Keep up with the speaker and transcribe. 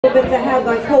But to have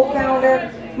my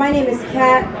co-founder. My name is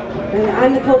Kat, and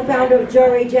I'm the co-founder of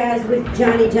Joy Jazz with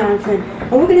Johnny Johnson.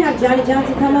 And we're going to have Johnny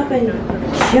Johnson come up and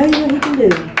show you what he can do.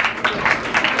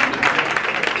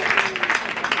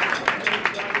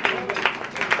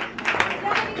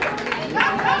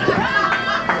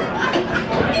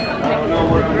 I don't know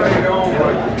where I'm going on,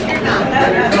 but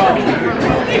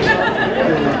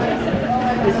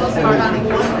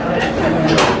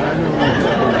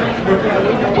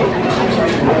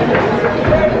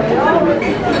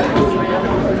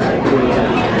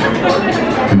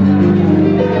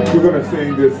we're going to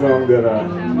sing this song that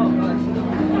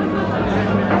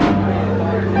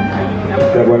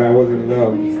when I was in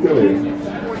love, still is,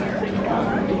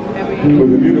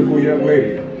 with a beautiful young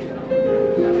lady.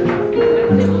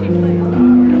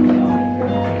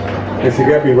 And she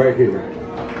got me right here.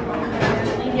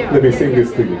 Let me sing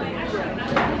this to you.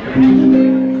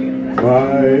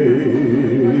 My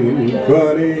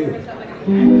funny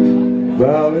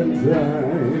Valentine,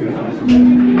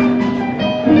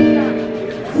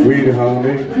 sweet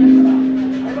honey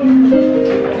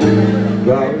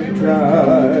Valentine,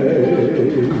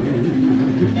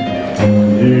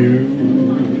 you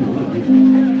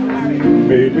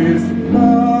made me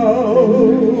smile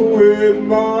with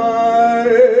my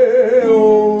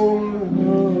own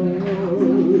heart.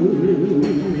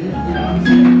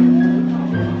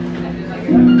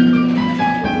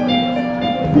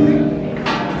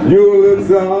 Your lips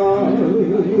are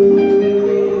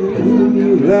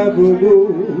laughable,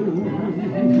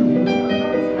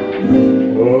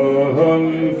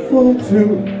 unphotographable.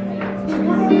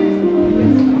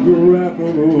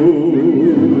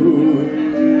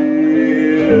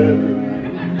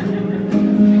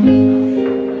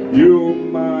 You're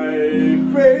my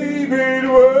favorite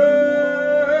word.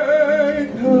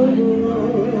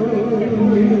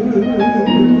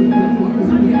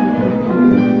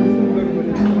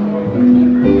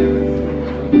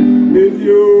 Is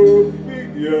your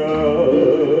figure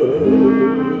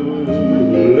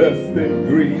less than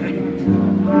green?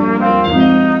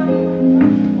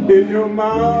 In your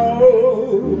mouth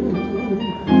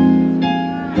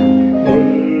a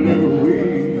little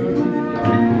weed.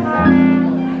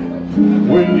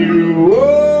 When you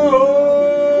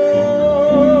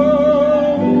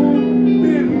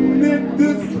didn't to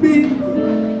speak,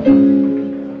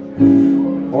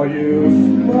 or you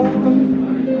smile,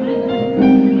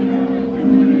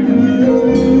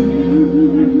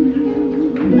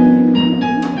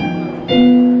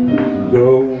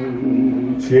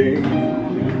 don't change.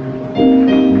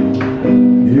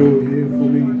 You're here for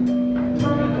me.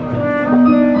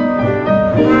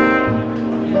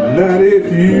 Not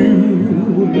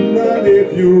if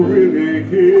you really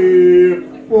care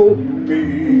for me.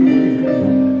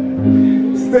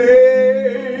 Stay,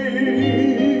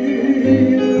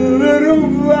 little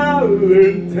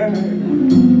Valentine.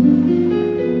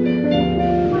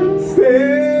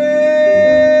 Stay.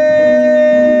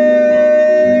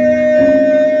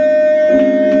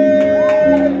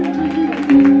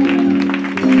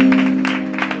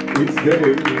 Each day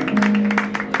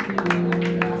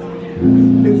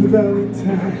is a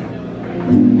Valentine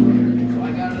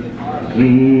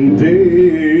day.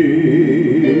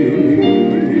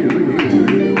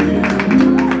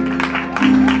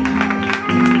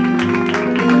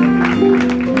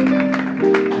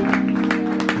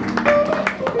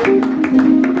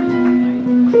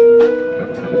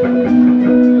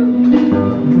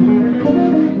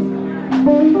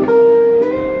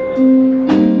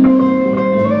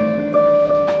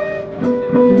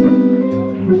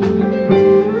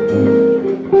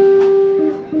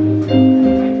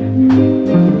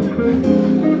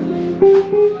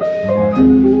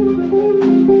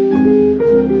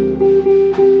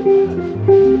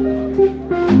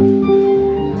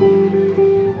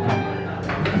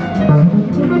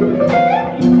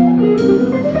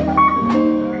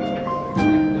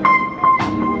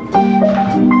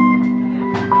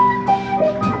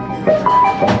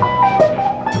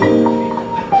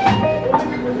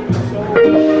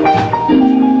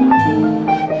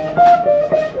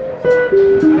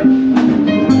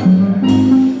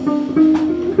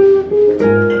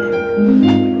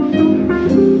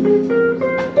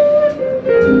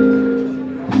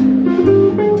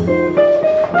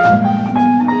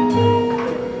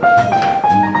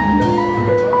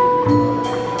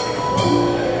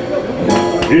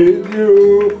 Is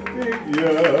your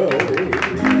figure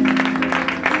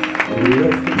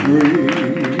less than green?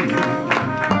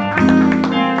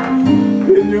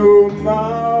 In your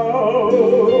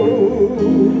mouth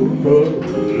a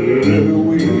little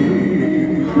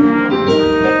weed.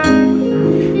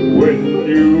 When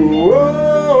you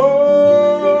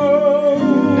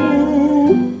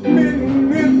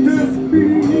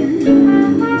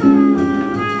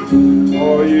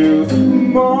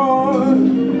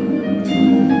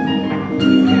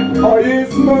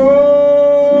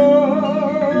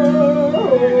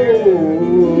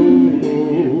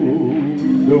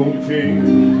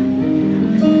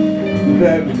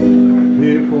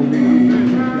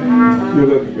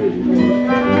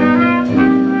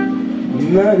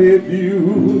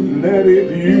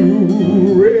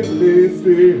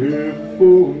there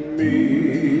for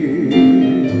me.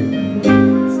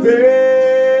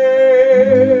 Stay,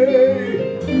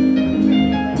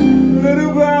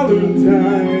 little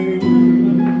Valentine.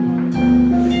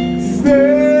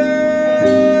 Stay.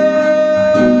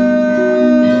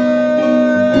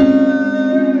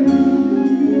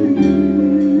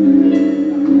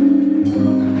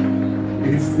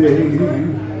 Each day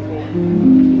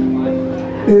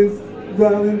is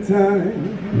Valentine.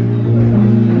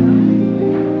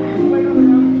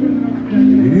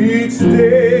 Each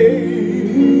day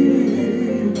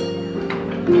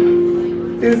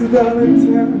is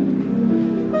Valentine.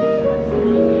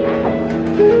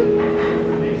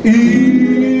 Each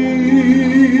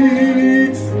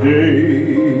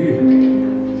day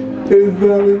is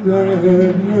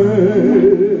Valentine.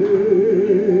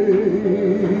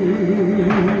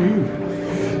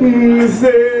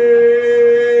 Say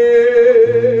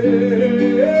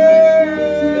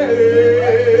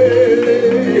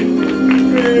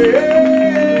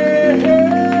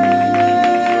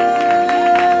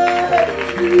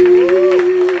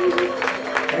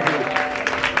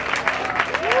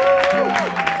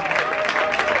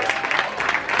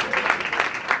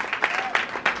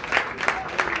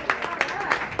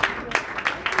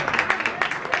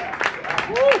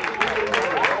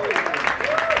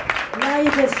Now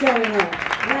you're just showing up.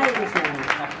 Now you're just showing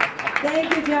up.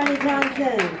 Thank you, Johnny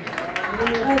Johnson.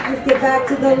 Let's just get back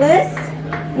to the list.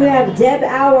 We have Deb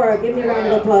Auer. Give me a round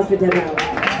of applause for Deb Auer.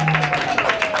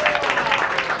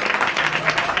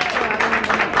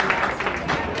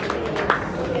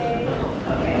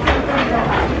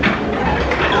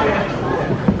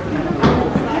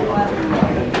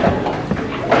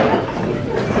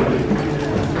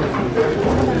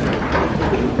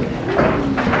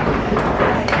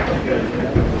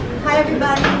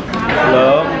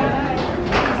 Hello.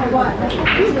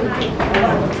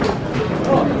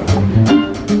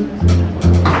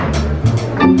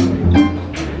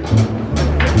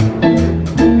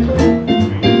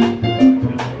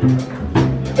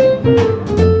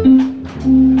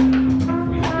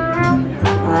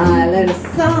 I let a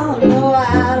song go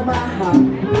out of my heart.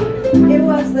 It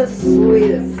was the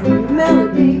sweetest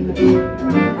melody.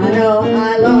 I know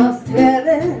I lost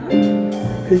heaven,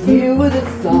 'cause you were the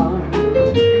song.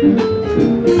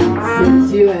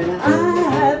 Since you and I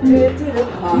have drifted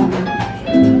apart,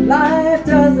 life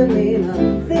doesn't mean a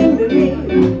thing to me.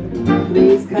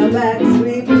 Please come back,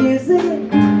 sweet music.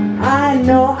 I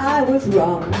know I was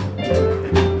wrong.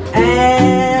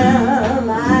 Am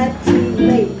I too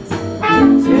late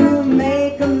to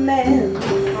make amends?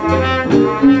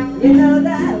 You know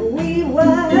that we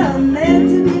were meant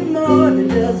to be more than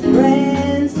just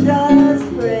friends, just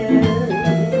friends.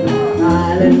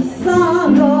 I let a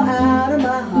song go out of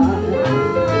my heart.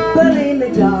 Believe me,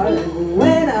 darling,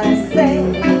 when I say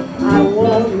I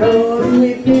won't know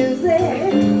sweet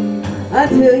music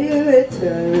until you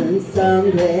return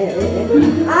someday.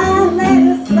 I let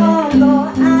a song go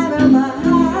out of my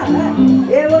heart.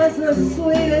 It was the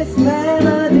sweetest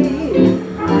melody.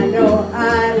 I know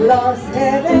I lost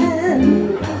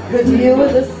heaven, 'cause you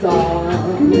were the song.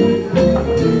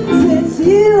 Since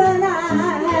you and I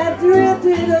have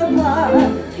drifted apart,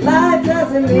 life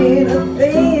doesn't mean a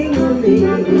thing to me.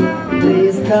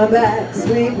 Please come back,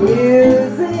 sweet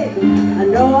music. I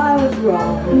know I was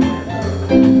wrong.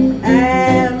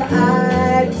 Am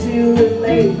I too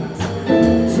late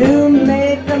to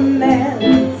make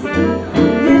amends?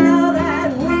 You know that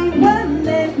we were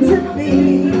meant to be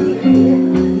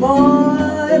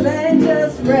more than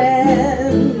just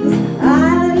friends.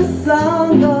 I let a song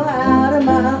go out of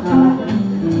my heart.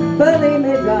 Believe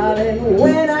me, darling,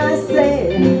 when I say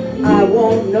I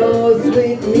won't know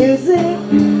sweet music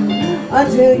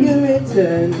until you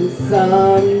return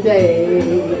someday.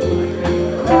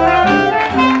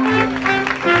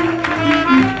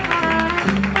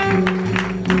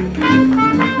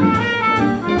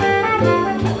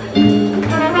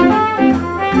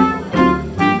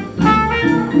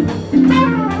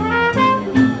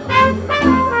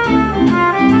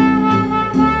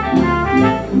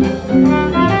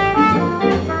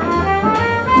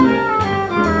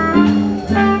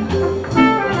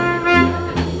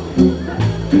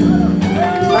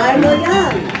 Michael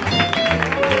Young.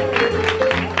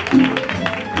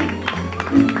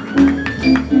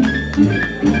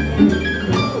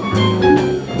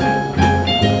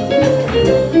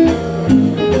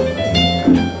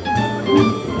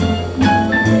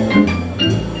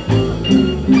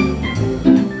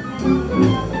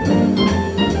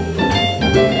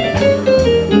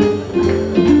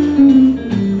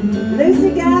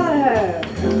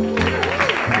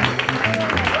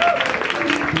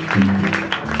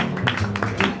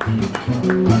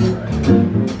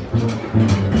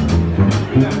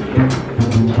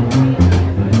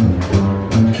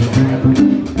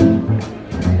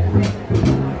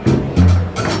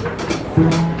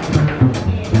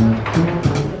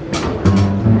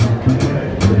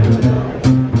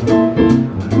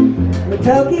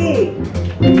 Toki,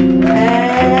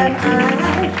 and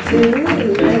I'm too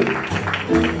late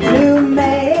to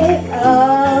make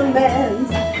amends.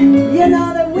 You know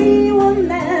that we were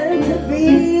meant to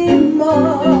be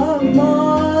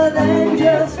more than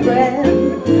just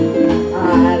friends.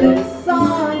 I let a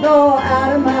song go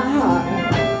out of my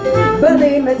heart.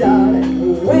 Believe me,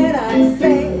 darling, when I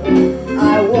sing,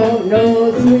 I want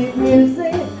no sweet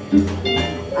music.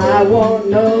 I want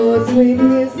no sweet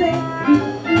music.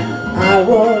 I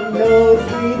want no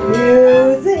sweet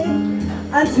music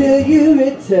until you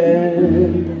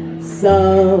return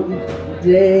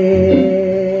someday.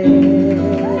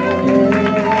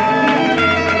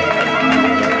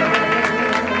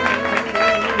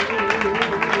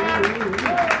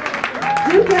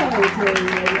 Do come and tell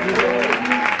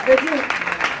me,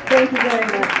 thank you very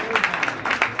much.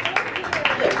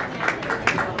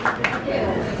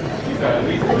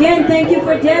 Again, thank you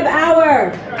for Deb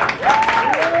Auer.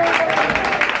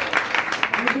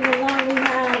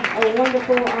 A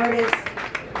wonderful artist,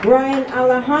 Brian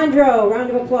Alejandro. Round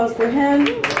of applause for him.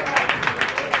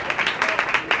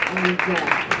 And,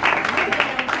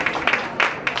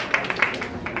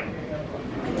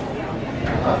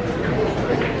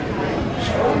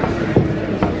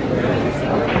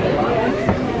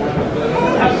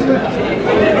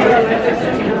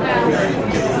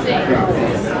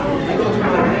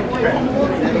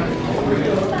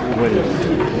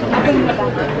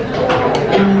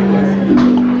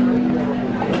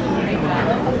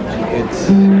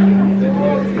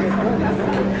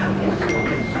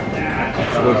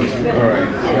 Alright,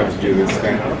 I have to do this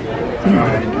thing.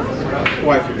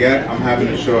 Before I forget, I'm having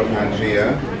a show at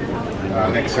Pangea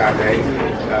next Saturday.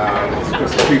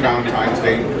 It's a pre-Valentine's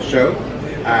Day show,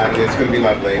 and it's going to be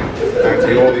lovely. And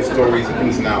tell you all these stories and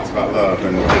ins and outs about love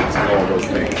and hate and all those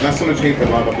things. And that's going to change a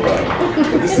lot of love.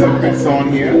 But this is a good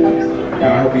song here, and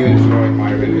I hope you enjoy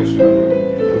my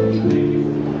rendition.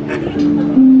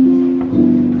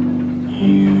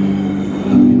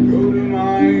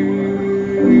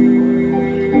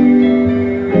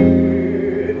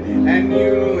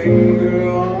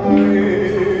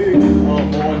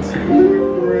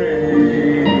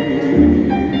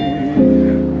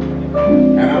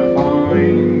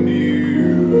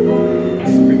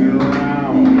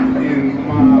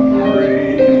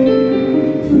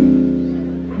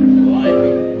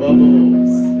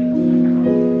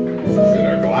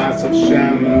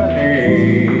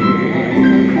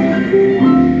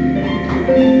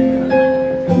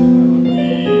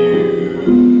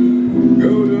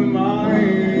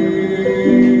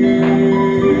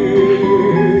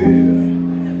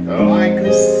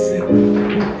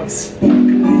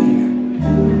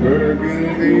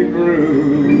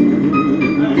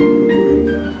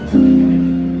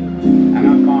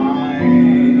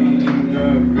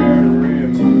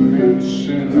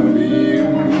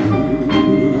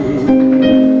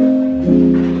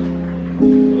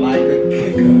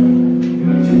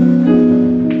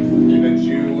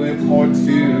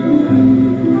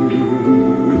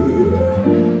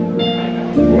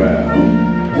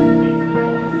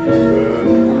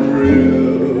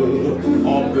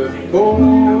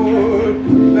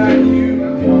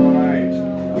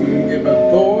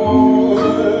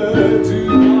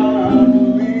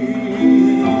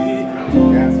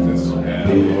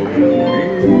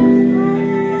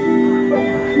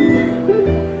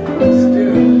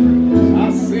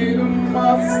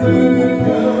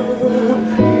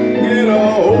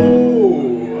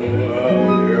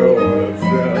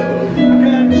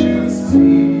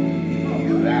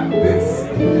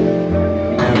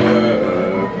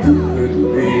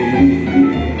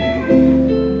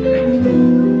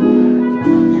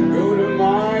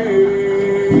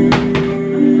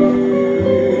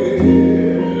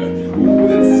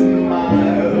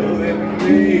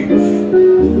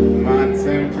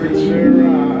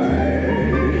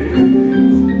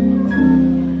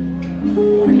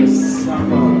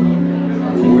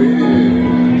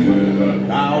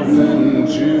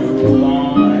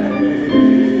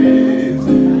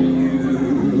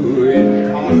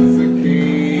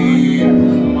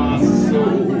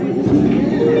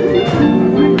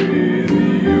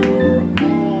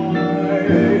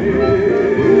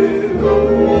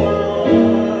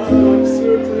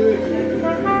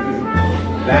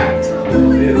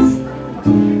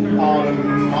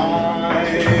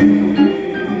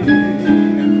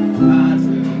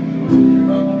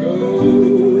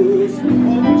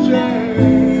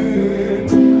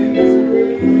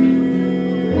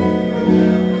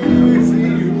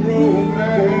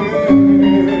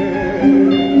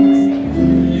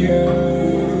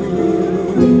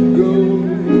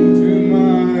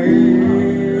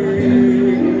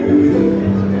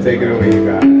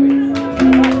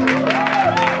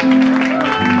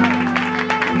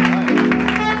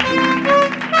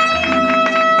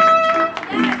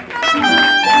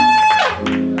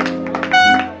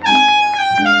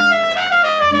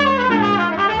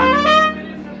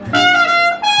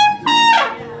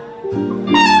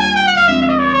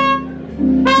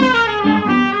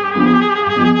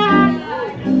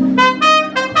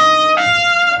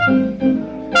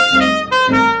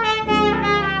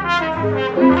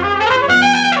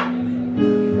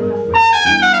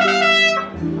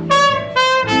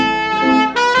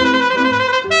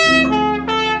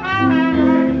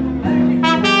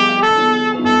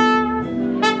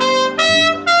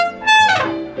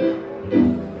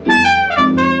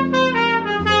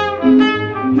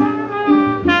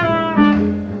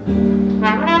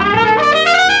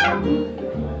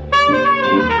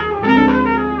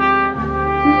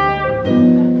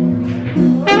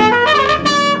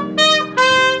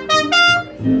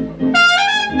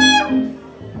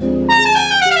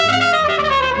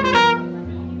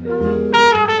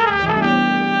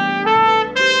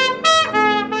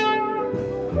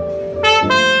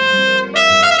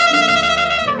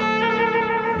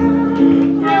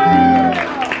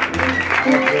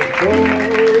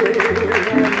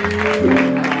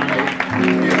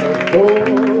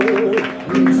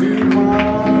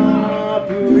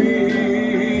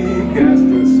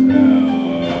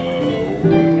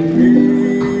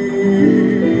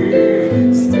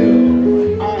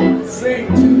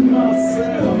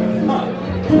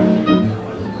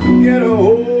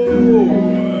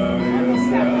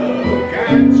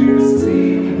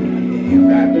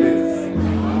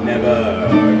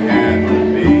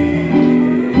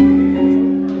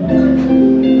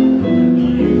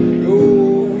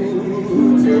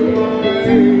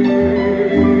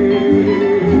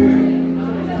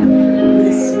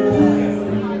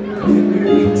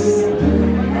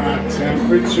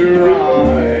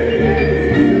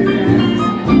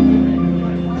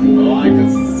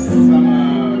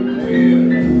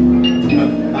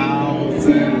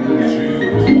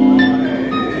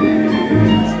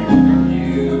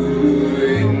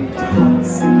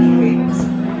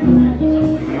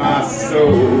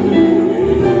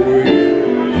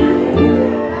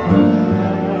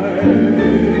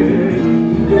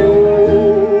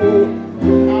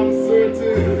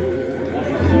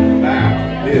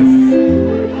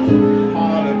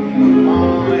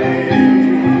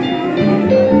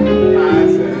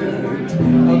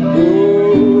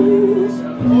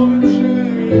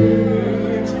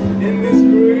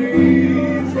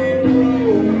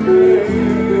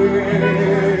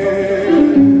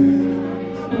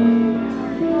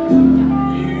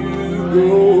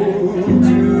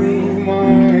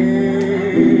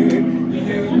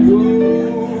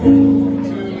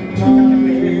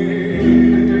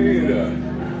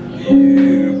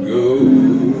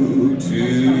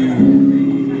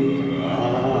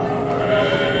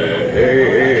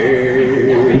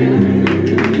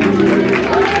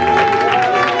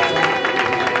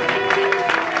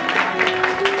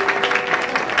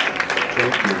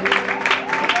 Thank you.